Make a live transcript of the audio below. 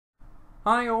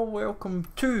Hi all, welcome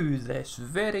to this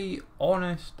very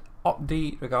honest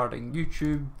update regarding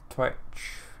YouTube, Twitch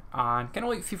and kind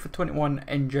of like FIFA 21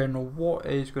 in general. What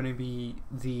is going to be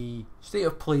the state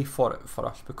of play for it for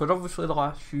us, because obviously the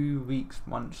last few weeks,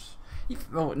 months,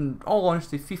 well in all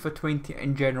honesty FIFA 20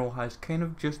 in general has kind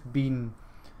of just been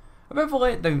a bit of a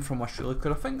letdown from us really,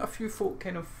 because I think a few folk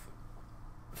kind of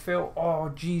felt, oh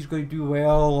geez, going to do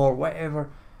well or whatever,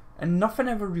 and nothing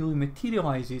ever really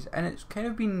materialises, and it's kind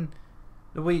of been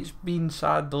the way it's been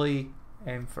sadly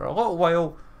for a little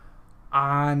while,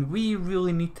 and we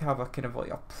really need to have a kind of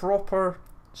like a proper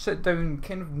sit down,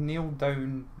 kind of nail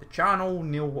down the channel,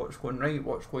 nail what's going right,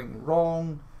 what's going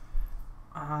wrong,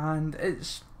 and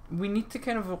we need to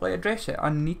kind of like address it. I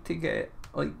need to get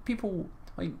like people,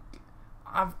 like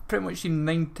I've pretty much seen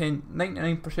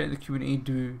 99% of the community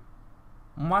do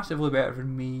massively better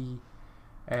than me,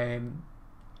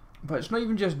 but it's not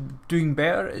even just doing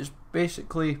better, it's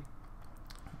basically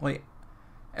like,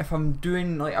 if I'm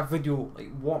doing like a video,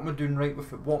 like what am I doing right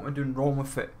with it, what am I doing wrong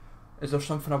with it, is there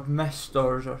something I've missed,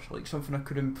 or is there like something I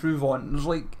could improve on?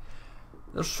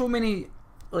 There's so many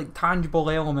like tangible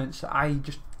elements that I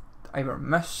just either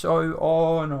miss out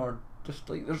on, or just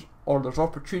like there's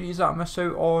opportunities that I miss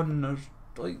out on. There's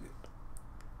like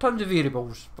tons of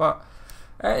variables, but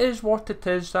it is what it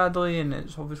is sadly, and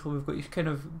it's obviously we've got to kind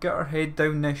of get our head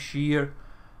down this year,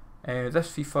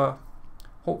 this FIFA,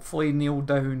 hopefully nail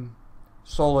down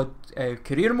solid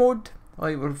career mode.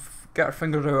 Like we've got our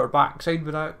fingers out our backside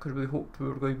with that, because we hoped we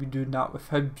were going to be doing that with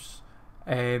Hibs,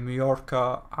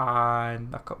 Mallorca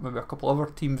and maybe a couple other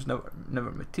teams. Never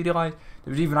materialised.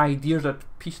 There was even ideas I'd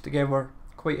pieced together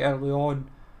quite early on,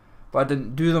 but I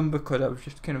didn't do them because I was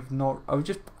just kind of not, I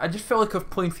just felt like I was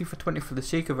playing FIFA 20 for the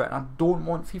sake of it, and I don't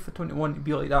want FIFA 21 to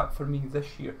be like that for me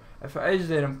this year. If it is,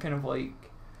 then I'm kind of like,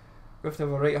 we have to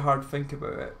have a right hard think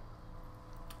about it.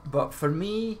 But for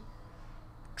me,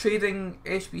 trading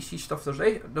SBC stuff, there's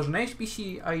an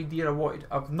SBC idea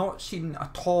I've not seen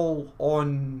at all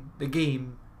on the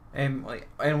game, like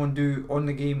anyone do on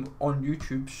the game on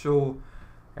YouTube. So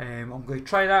I'm going to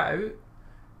try that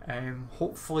out.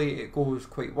 Hopefully it goes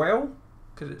quite well,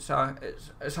 because it's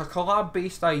a collab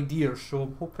based idea, so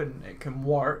I'm hoping it can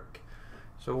work.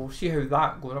 So we'll see how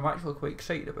that goes. I'm actually quite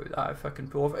excited about that if I can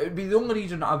pull off. It would be the only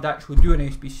reason that I'd actually do an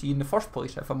SBC in the first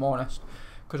place, if I'm honest.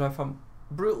 Because if I'm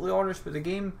brutally honest with the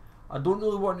game, I don't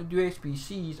really want to do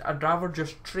SBCs. I'd rather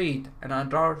just trade, and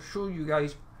I'd rather show you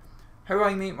guys how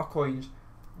I make my coins,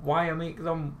 why I make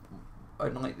them,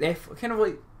 and like kind of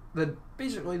like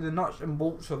basically the nuts and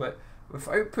bolts of it,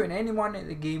 without putting anyone in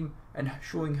the game, and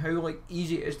showing how like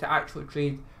easy it is to actually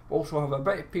trade, but also have a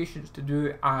bit of patience to do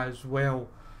it as well.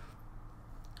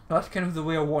 That's kind of the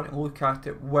way I want to look at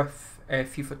it with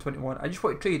FIFA 21. I just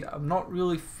want to trade. I'm not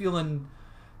really feeling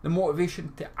the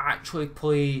motivation to actually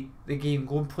play the game,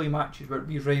 go and play matches, whether it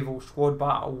be rivals, squad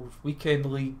battles, weekend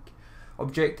league,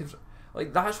 objectives.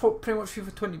 Like that's what pretty much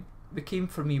FIFA 20 became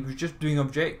for me, was just doing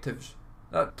objectives.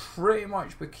 That pretty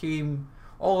much became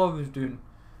all I was doing.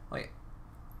 Like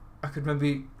I could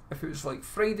maybe, if it was like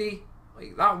Friday,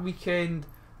 like that weekend,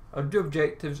 I'd do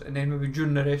objectives, and then maybe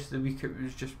during the rest of the week it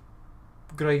was just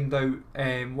grind out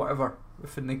whatever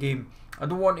within the game. I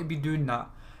don't want to be doing that.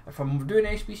 If I'm doing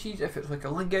SBCs, if it's like a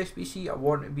league SBC, I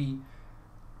want to be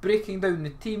breaking down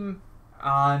the team,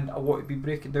 and I want to be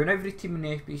breaking down every team in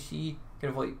the SBC,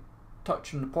 kind of like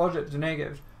touching the positives and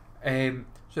negatives.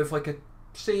 So if like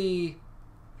say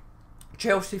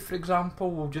Chelsea for example,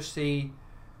 we'll just say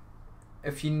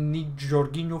if you need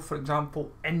Jorginho for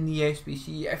example in the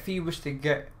SBC, if he was to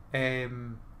get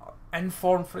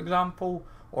inform for example,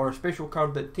 or a special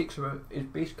card that takes him out, his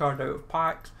base card out of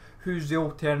packs, who's the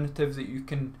alternative that you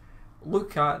can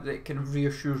look at that kind of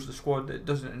reassures the squad, that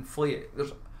doesn't inflate it?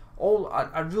 There's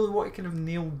I really want to kind of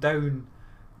nail down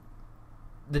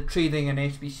the trading and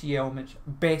SBC elements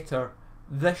better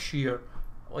this year,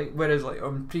 like whereas like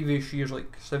on previous years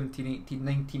like 17, 18,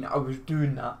 19 I was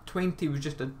doing that. 20 was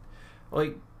just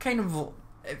like kind of,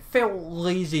 it felt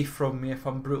lazy from me if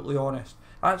I'm brutally honest.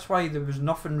 That's why there was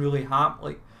nothing really happening.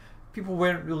 Like people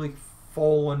weren't really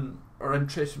following or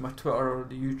interested in my Twitter or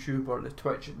the YouTube or the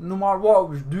Twitch. No matter what I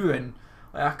was doing,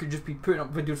 like I could just be putting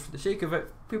up videos for the sake of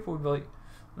it. People would be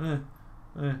like,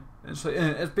 It's like,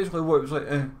 it's basically what it was like,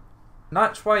 And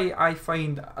that's why I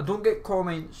find I don't get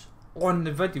comments on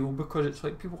the video, because it's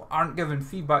like people aren't giving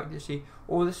feedback to say,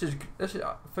 oh this is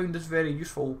I found this very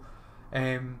useful.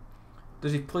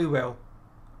 Does he play well?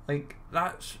 Like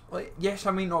that's like, yes,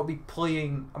 I might not be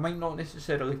playing. I might not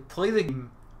necessarily play the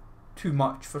game too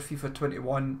much for FIFA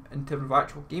 21 in terms of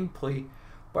actual gameplay,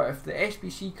 but if the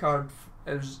SBC card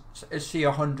is say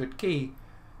 100k,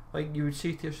 like you would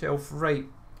say to yourself, right,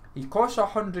 he costs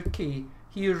 100k,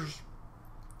 here's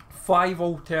 5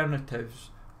 alternatives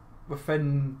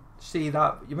within, say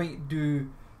that, you might do,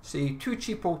 say, 2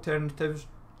 cheap alternatives,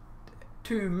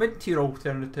 2 mid-tier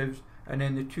alternatives, and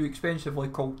then the 2 expensive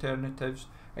like alternatives,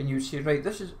 and you would say, right,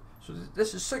 this is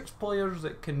 6 players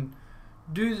that can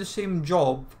do the same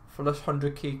job for this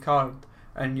 100k card,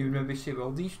 and you maybe say,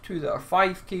 well, these 2 that are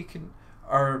 5k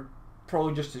are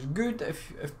probably just as good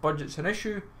if budget's an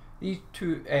issue. These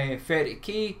 2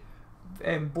 30k,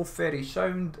 both very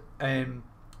sound.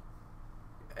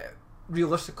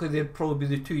 Realistically, they'd probably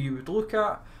be the 2 you would look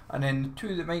at, and then the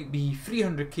 2 that might be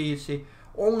 300k, say,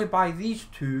 only buy these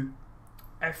 2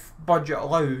 if budget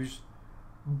allows,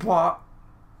 but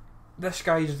this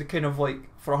guy is the kind of like,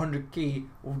 for 100k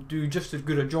will do just as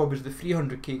good a job as the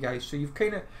 300k guys. So you've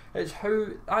kind of,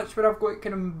 that's where I've got to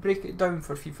kind of break it down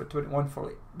for FIFA 21 for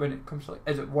like, when it comes to like,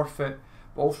 is it worth it,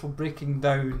 but also breaking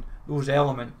down those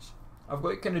elements. I've got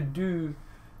to kind of do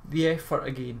the effort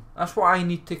again. That's what I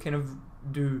need to kind of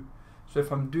do. So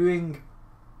if I'm doing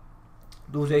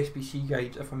those SBC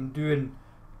guides, if I'm doing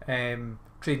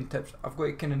trading tips, I've got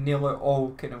to kind of nail it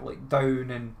all kind of like down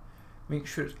and make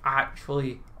sure it's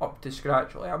actually up to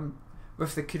scratch. Like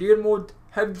with the career mode,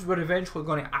 Hibs we're eventually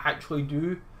going to actually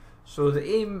do. So the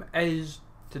aim is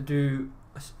to do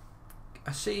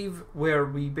a save where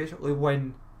we basically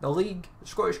win the league, the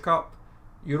Scottish Cup,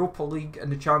 Europa League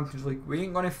and the Champions League. We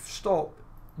ain't going to stop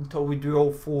until we do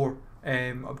all 4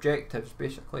 objectives.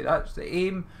 Basically, that's the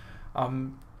aim.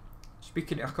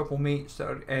 Speaking to a couple of mates that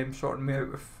are sorting me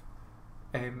out with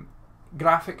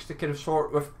graphics to kind of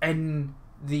sort within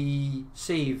the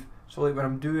save. So like when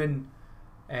I'm doing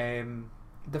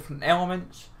different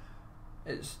elements,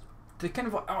 it's to kind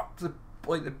of up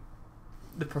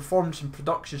the performance and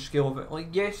production scale of it. Like,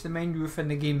 yes, the menu within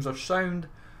the games are sound,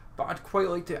 but I'd quite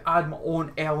like to add my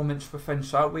own elements within,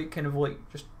 so that way it kind of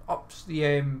like just ups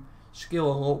the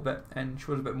scale a little bit and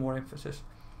shows a bit more emphasis.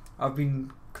 I've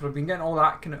been getting all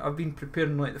that kind of, I've been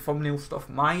preparing like the thumbnail stuff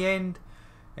on my end,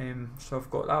 so I've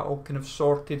got that all kind of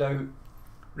sorted out,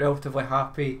 relatively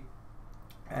happy,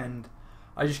 and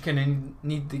I just kind of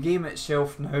need the game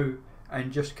itself now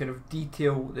and just kind of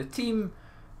detail the team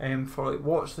for like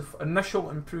what's the initial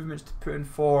improvements to put in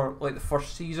for like the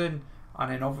first season,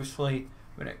 and then obviously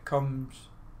when it comes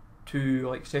to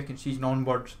like second season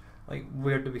onwards, like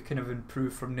where do we kind of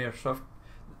improve from there. So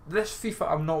this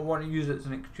FIFA, I'm not wanting to use it as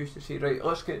an excuse to say, right,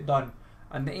 let's get it done.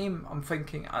 And the aim I'm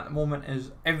thinking at the moment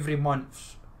is every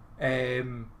month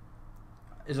is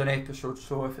an episode.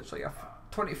 So if it's like a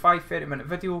 25-30 minute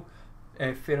video,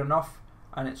 fair enough,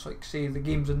 and it's like, say the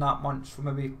games in that month, so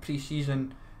maybe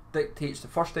pre-season dictates the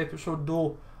first episode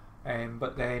though,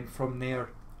 but then from there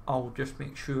I'll just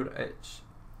make sure it's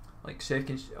like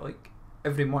like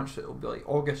every month, so it'll be like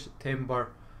August,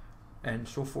 September and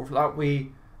so forth. That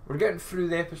way we're getting through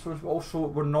the episodes, but also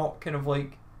we're not kind of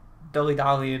like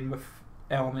dilly-dallying with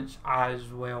elements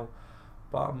as well.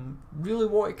 But I really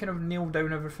want to kind of nail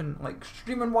down everything. Like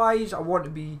streaming wise, I want to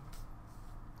be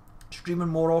streaming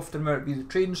more often, whether it be the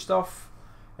trading stuff,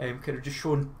 kind of just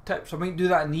showing tips. I might do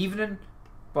that in the evening,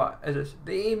 but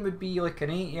the aim would be like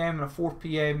an 8 AM and a 4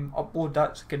 PM upload.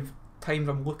 That's the kind of times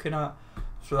I'm looking at.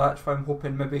 So that's why I'm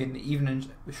hoping maybe in the evenings,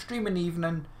 we stream in the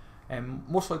evening,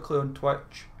 most likely on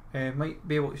Twitch. Might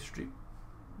be able to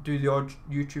do the odd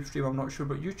YouTube stream, I'm not sure,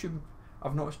 but YouTube,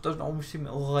 I've noticed, doesn't always seem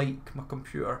to like my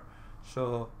computer,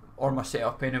 so, or my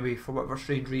setup anyway, for whatever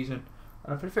strange reason.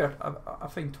 And I prefer, I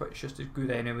find Twitch just as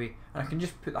good anyway, and I can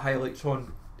just put the highlights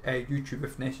on YouTube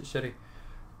if necessary.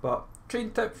 But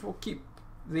trading tips, we'll keep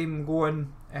them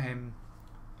going, and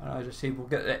as I say, we'll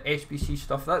get the SBC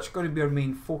stuff. That's going to be our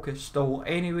main focus still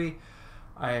anyway.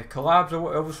 Collabs, I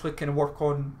want to obviously kind of work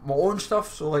on my own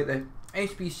stuff, so like the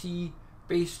SBC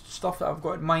based stuff that I've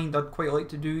got in mind, I'd quite like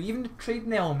to do. Even the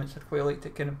trading elements, I'd quite like to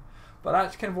kind of, but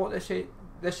that's kind of what this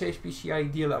SBC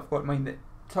idea that I've got in mind, that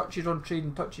touches on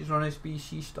trading, touches on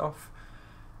SBC stuff,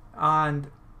 and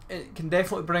it can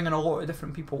definitely bring in a lot of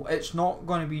different people. It's not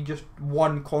going to be just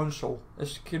one console.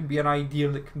 This can be an idea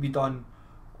that can be done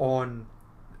on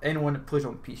anyone that plays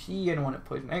on PC, anyone that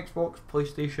plays on Xbox,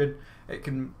 PlayStation. It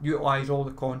can utilise all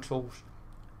the consoles,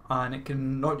 and it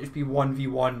can not just be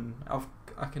 1v1.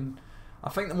 I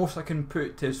think the most I can put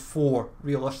it to is 4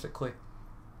 realistically.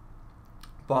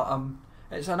 But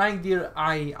it's an idea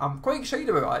I am quite excited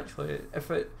about actually, if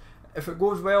it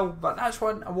goes well. But that's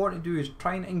what I want to do, is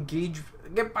try and engage,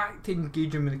 get back to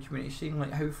engaging with the community, seeing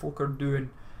like how folk are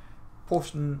doing,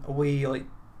 posting away like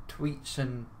tweets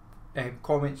and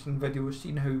comments and videos,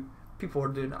 seeing how people are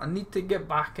doing it. I need to get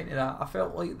back into that. I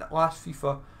felt like that last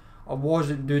FIFA I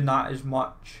wasn't doing that as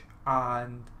much,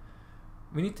 and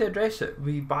we need to address it.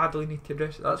 We badly need to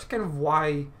address it. That's kind of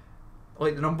why,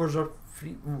 like, the numbers are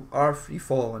free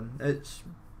falling. It's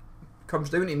comes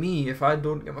down to me. If I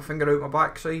don't get my finger out my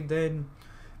backside, then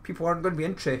people aren't going to be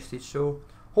interested. So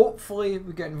hopefully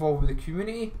we get involved with the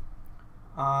community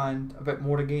and a bit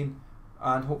more again,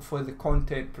 and hopefully the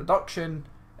content production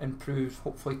improves,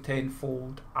 hopefully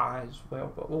tenfold as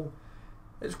well.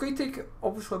 But it's going to take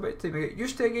obviously a bit of time to get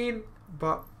used to again,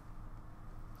 but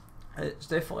it's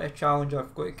definitely a challenge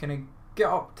I've got to kind of get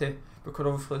up to, because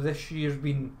obviously this year's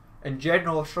been in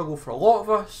general a struggle for a lot of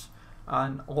us,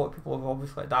 and a lot of people have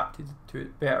obviously adapted to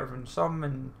it better than some,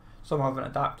 and some haven't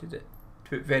adapted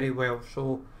to it very well.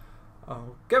 So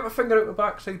I'll get my finger out my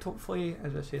backside, hopefully,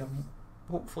 as I said, I'm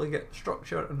hopefully get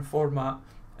structure and format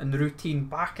and the routine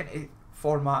back into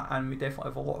format, and we definitely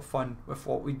have a lot of fun with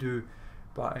what we do.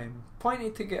 But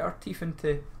planning to get our teeth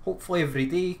into, hopefully every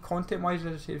day, content wise.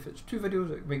 As I say, if it's 2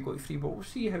 videos it might go to 3, but we'll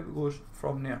see how it goes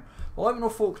from there. But let me know,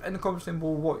 folks, in the comments down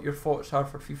below what your thoughts are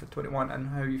for FIFA 21 and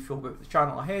how you feel about the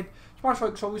channel ahead. Smash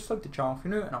like as always, sub to the channel if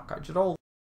you're new, and I'll catch you all